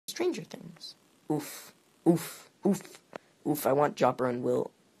Stranger Things. Oof. Oof. Oof. Oof. I want Jopper and Will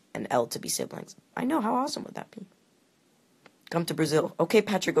and Elle to be siblings. I know, how awesome would that be? Come to Brazil. Okay,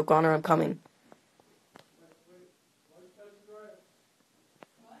 Patrick O'Connor, I'm coming. Wait. Why'd you touch the dryer?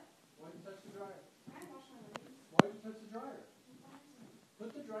 What? Why'd you touch the dryer? I washed my leggings. Why'd you touch the dryer?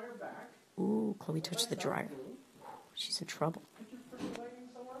 Put the dryer back. Ooh, Chloe touched the dryer. She's in trouble. Put your freaking leggings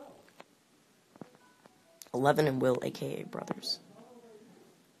somewhere else. 11 and Will, a.k.a. brothers.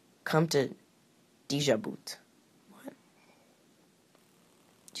 Come to Djibouti. What?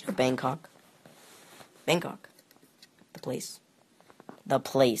 Do you know Bangkok? Bangkok. The place. The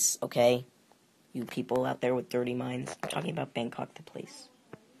place, okay? You people out there with dirty minds. I'm talking about Bangkok, the place.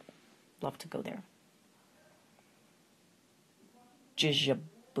 Love to go there.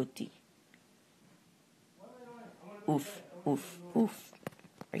 Djibouti. Oof, oof, oof.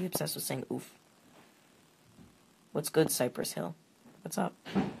 Are you obsessed with saying oof? What's good, Cypress Hill? What's up?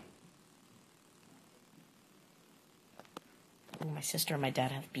 Ooh, my sister and my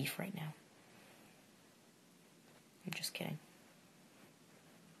dad have beef right now. I'm just kidding.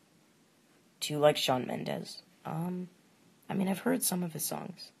 Do you like Shawn Mendes? I mean, I've heard some of his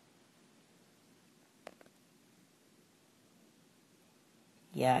songs.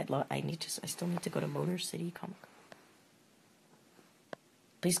 Yeah, I still need to go to Motor City Comic.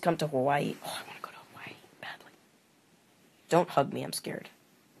 Please come to Hawaii. Oh, I want to go to Hawaii badly. Don't hug me, I'm scared.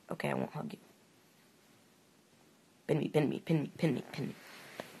 Okay, I won't hug you. Pin me, pin me, pin me, pin me, pin me.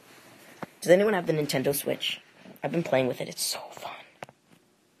 Does anyone have the Nintendo Switch? I've been playing with it. It's so fun.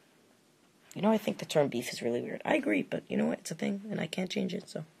 You know, I think the term beef is really weird. I agree, but you know what? It's a thing, and I can't change it,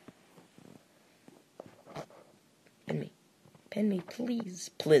 so. Pin me. Pin me, please.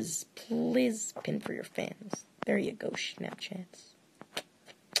 Please. Please pin for your fans. There you go, Snapchats.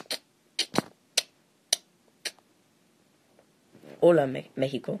 Hola,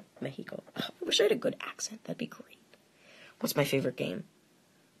 Mexico. Mexico. I wish I had a good accent. That'd be great. What's my favorite game?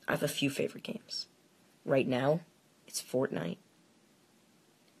 I have a few favorite games. Right now, it's Fortnite,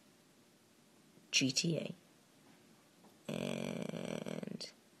 GTA, and...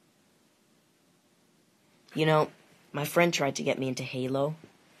 You know, my friend tried to get me into Halo,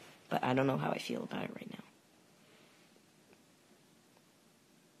 but I don't know how I feel about it right now.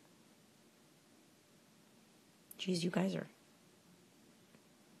 Jeez, you guys are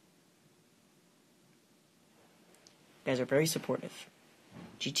very supportive.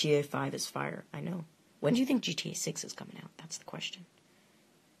 GTA 5 is fire, I know. When do you think GTA 6 is coming out? That's the question.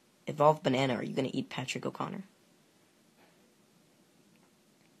 Evolve Banana, are you going to eat Patrick O'Connor?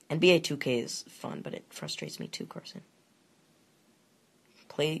 NBA 2K is fun, but it frustrates me too, Carson.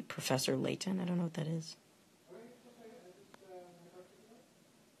 Play Professor Layton? I don't know what that is.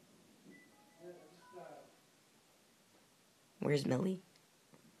 Where's Millie?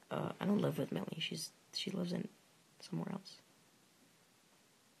 I don't live with Millie. She lives in somewhere else.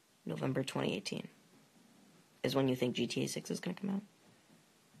 November 2018 is when you think GTA 6 is going to come out.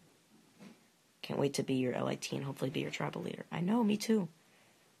 Can't wait to be your LIT and hopefully be your tribal leader. I know, me too.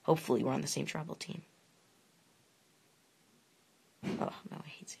 Hopefully we're on the same tribal team. Oh, no, I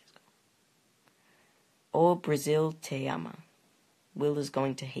hate CSGO. Oh, Brazil te ama. Will is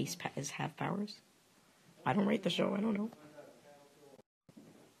going to have powers? I don't rate the show, I don't know.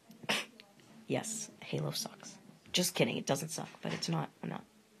 Yes, Halo sucks. Just kidding, it doesn't suck, but it's not,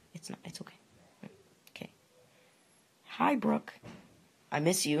 it's okay. Okay. Hi, Brooke. I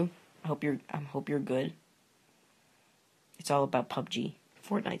miss you. I hope you're good. It's all about PUBG.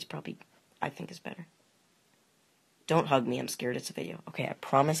 Fortnite's probably, I think, is better. Don't hug me, I'm scared it's a video. Okay, I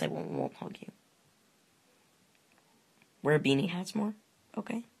promise I won't hug you. Wear beanie hats more?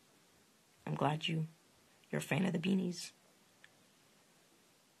 Okay. I'm glad you're a fan of the beanies.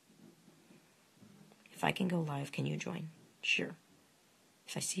 If I can go live, can you join? Sure.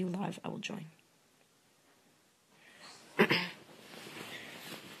 If I see you live, I will join.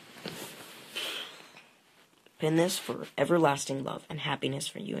 Pin this for everlasting love and happiness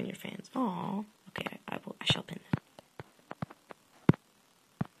for you and your fans. Aww. Okay, I shall pin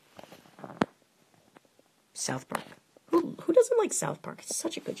that. South Park. Who doesn't like South Park? It's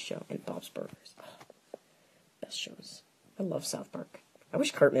such a good show. And Bob's Burgers. Oh, best shows. I love South Park. I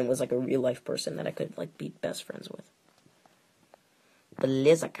wish Cartman was like a real life person that I could like be best friends with.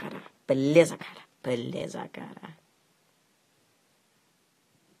 Beleza cara. Beleza cara. Beleza cara.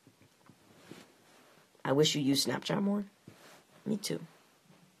 I wish you used Snapchat more. Me too.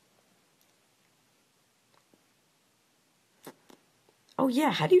 Oh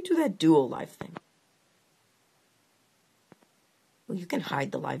yeah, how do you do that duo live thing? Well, you can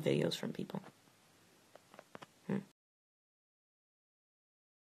hide the live videos from people.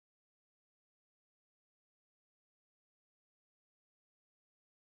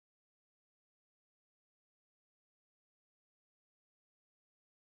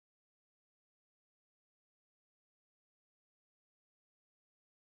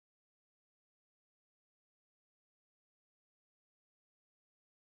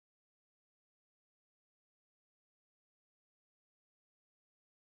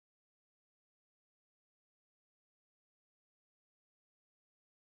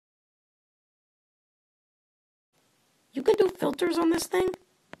 You can do filters on this thing?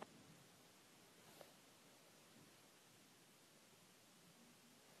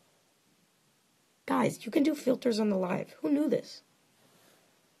 Guys, you can do filters on the live. Who knew this?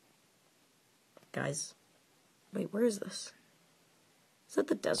 Guys, wait, where is this? Is that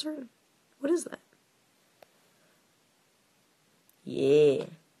the desert? What is that? Yeah.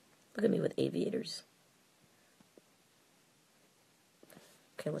 Look at me with aviators.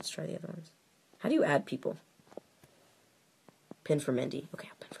 Okay, let's try the other ones. How do you add people? Pin for Mendy. Okay,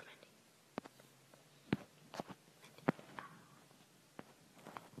 I'll pin for Mendy.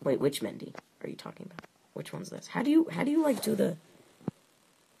 Wait, which Mendy are you talking about? Which one's this? How do you like do the...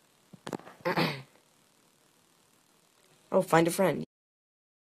 Oh, find a friend.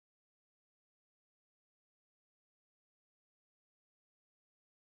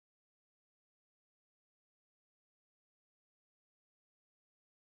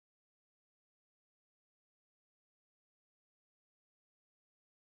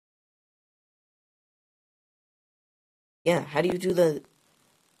 Yeah, how do you do the...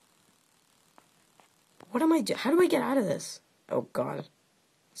 What am I do? How do I get out of this? Oh, God.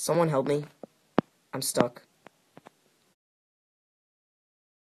 Someone help me. I'm stuck.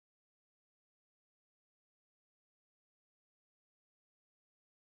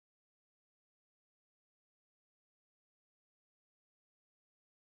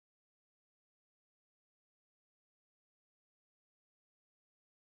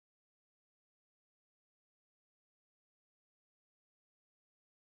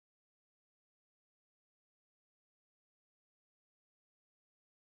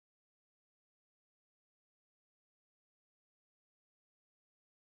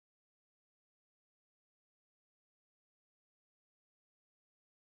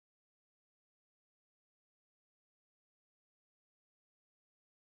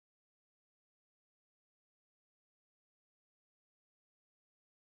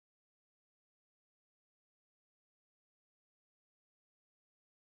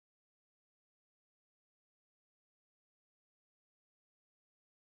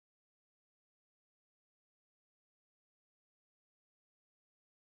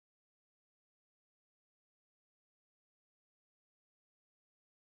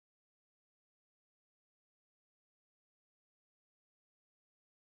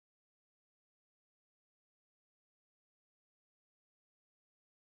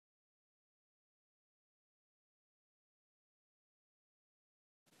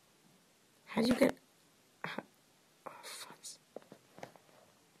 How do you get... Oh, fuzz.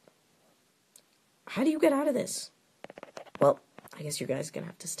 How do you get out of this? Well, I guess you guys are gonna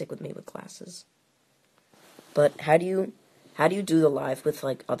have to stick with me with classes. But how do you do the live with,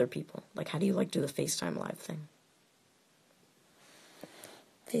 like, other people? Like, how do you, like, do the FaceTime live thing?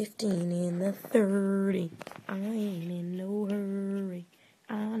 15 in the 30. I ain't in no hurry.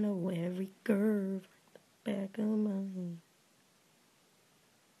 I know every curve like the back of my hand.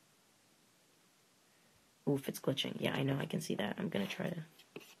 Oof, it's glitching. Yeah, I know, I can see that. I'm gonna try to...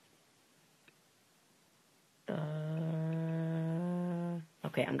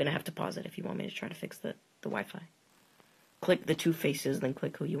 Okay, I'm gonna have to pause it if you want me to try to fix the Wi-Fi. Click the two faces, then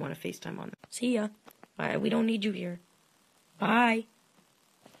click who you want to FaceTime on. See ya. Bye. We don't need you here. Bye.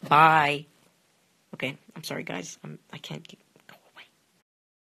 Bye. Okay, I'm sorry, guys. I can't go away.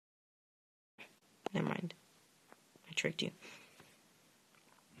 Never mind. I tricked you.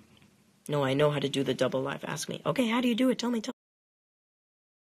 No, I know how to do the double live. Ask me. Okay, how do you do it? Tell me. Tell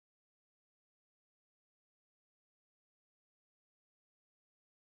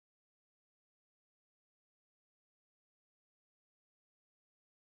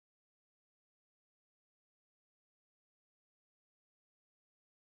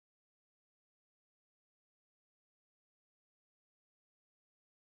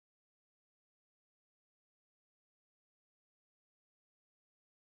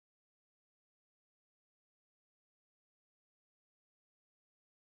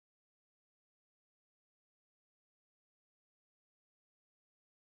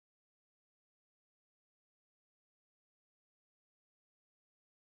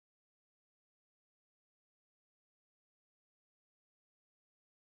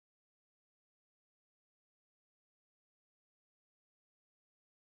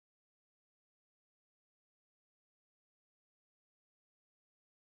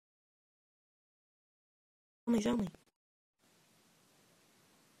me.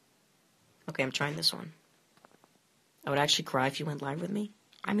 Okay, I'm trying this one. I would actually cry if you went live with me.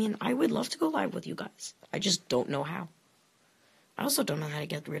 I mean, I would love to go live with you guys. I just don't know how. I also don't know how to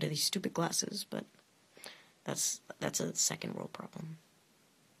get rid of these stupid glasses, but that's a second world problem.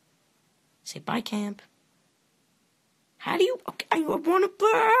 Say bye, camp. How do you... Okay, I want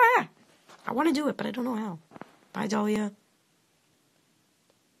to... I want to do it, but I don't know how. Bye, Dahlia.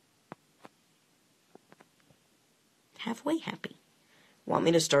 Halfway happy. Want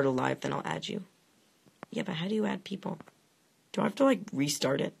me to start a live, then I'll add you. Yeah, but how do you add people? Do I have to, like,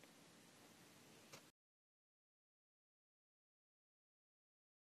 restart it?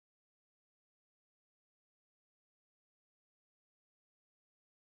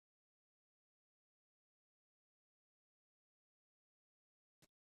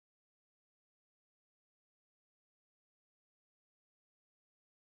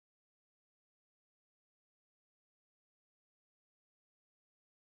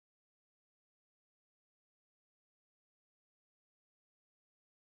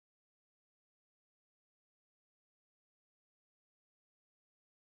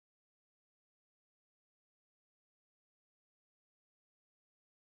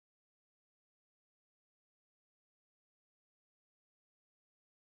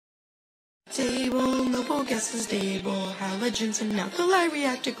 Table, noble guesses stable, halogens and alkali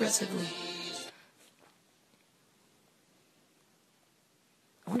react aggressively.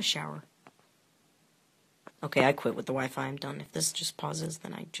 I want to shower. Okay, I quit with the Wi-Fi. I'm done. If this just pauses,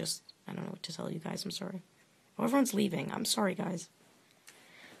 then I don't know what to tell you guys. I'm sorry. Oh, everyone's leaving. I'm sorry, guys.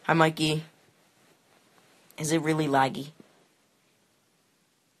 Hi, Mikey. Is it really laggy?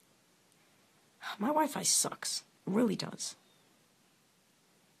 My Wi-Fi sucks. It really does.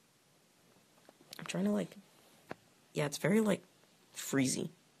 I'm trying to, like... Yeah, it's very, like, freezy.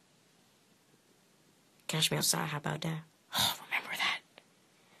 Cash me outside, how about that? Oh, remember that?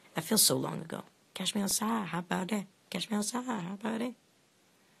 That feels so long ago. Cash me outside, how about that? Cash me outside, how about that?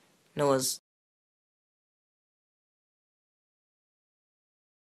 Noah's...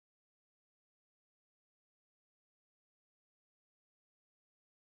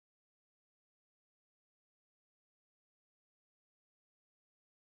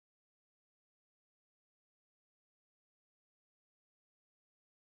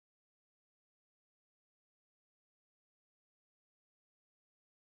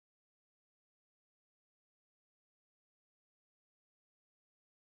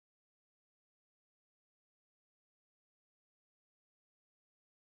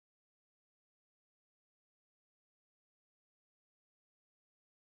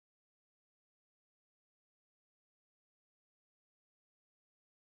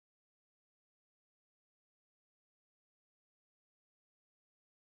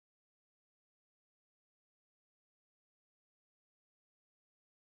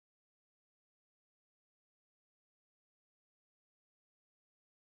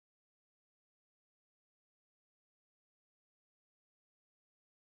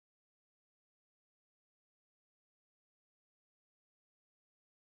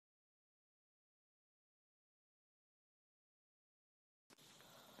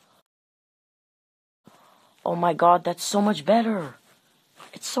 Oh my god, that's so much better.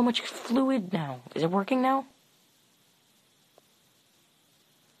 It's so much fluid now. Is it working now?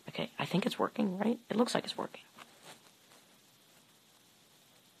 Okay, I think it's working, right? It looks like it's working.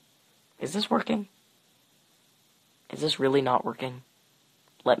 Is this working? Is this really not working?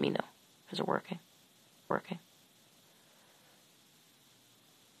 Let me know. Is it working? Working?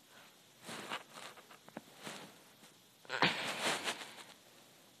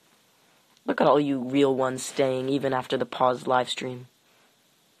 Look at all you real ones staying even after the paused live stream.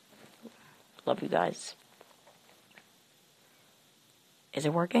 Love you guys. Is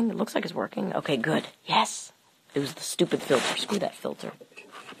it working? It looks like it's working. Okay, good. Yes! It was the stupid filter. Screw that filter.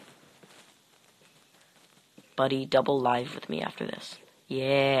 Buddy, double live with me after this.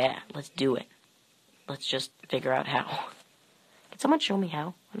 Yeah, let's do it. Let's just figure out how. Can someone show me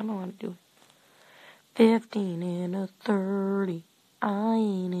how? I don't know how to do it. 15 and a 30. I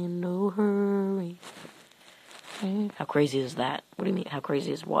ain't in no hurry. How crazy is that? What do you mean? How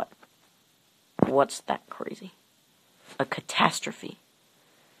crazy is what? What's that crazy? A catastrophe.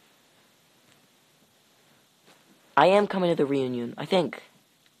 I am coming to the reunion. I think.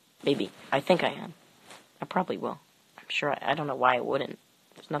 Maybe. I think I am. I probably will. I'm sure. I don't know why I wouldn't.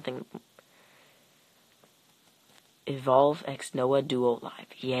 There's nothing. Evolve X Noah Duo Live.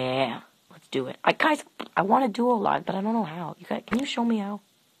 Yeah. Let's do it. Guys, I want a duo live, but I don't know how. You guys, can you show me how?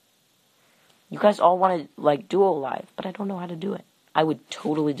 You guys all want to, like, duo live, but I don't know how to do it. I would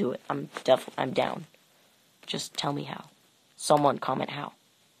totally do it. I'm down. Just tell me how. Someone comment how.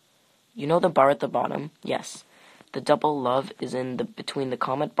 You know the bar at the bottom? Yes. The double love is in the between the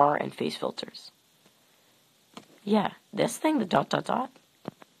comment bar and face filters. Yeah, this thing, the dot dot dot.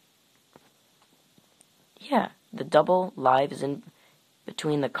 Yeah, the double live is in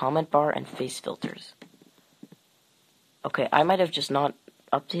between the comment bar and face filters. Okay, I might have just not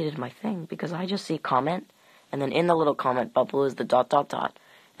updated my thing because I just see comment, and then in the little comment bubble is the ...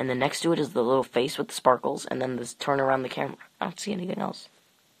 and then next to it is the little face with the sparkles, and then this turn around the camera. I don't see anything else.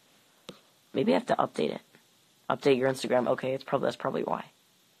 Maybe I have to update it. Update your Instagram. Okay, that's probably why.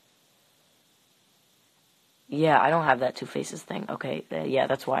 Yeah, I don't have that two faces thing. Okay, yeah,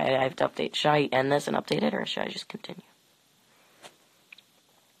 that's why I have to update. Should I end this and update it, or should I just continue?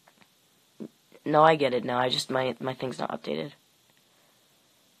 No, I get it now. My thing's not updated.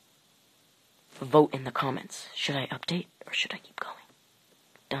 Vote in the comments. Should I update or should I keep going?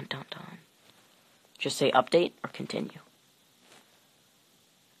 Dun dun dun. Just say update or continue.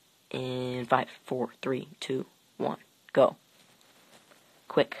 In 5, 4, 3, 2, 1, go.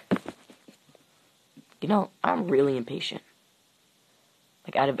 Quick. You know, I'm really impatient.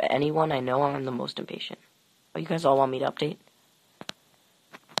 Like, out of anyone I know, I'm the most impatient. Oh, you guys all want me to update?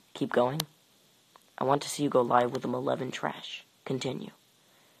 Keep going. I want to see you go live with a 11 trash. Continue.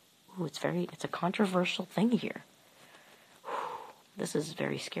 Ooh, it's a controversial thing here. This is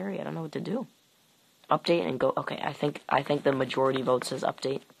very scary. I don't know what to do. Update and go. Okay, I think the majority vote says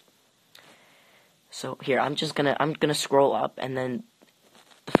update. So here, I'm gonna scroll up, and then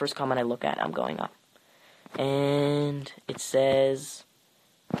the first comment I look at, I'm going up. And it says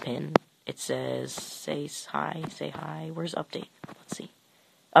pin. It says say hi. Where's update? Let's see.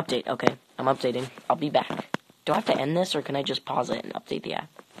 Update. Okay, I'm updating. I'll be back. Do I have to end this, or can I just pause it and update the app?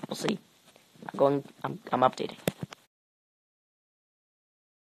 We'll see. I'm updating.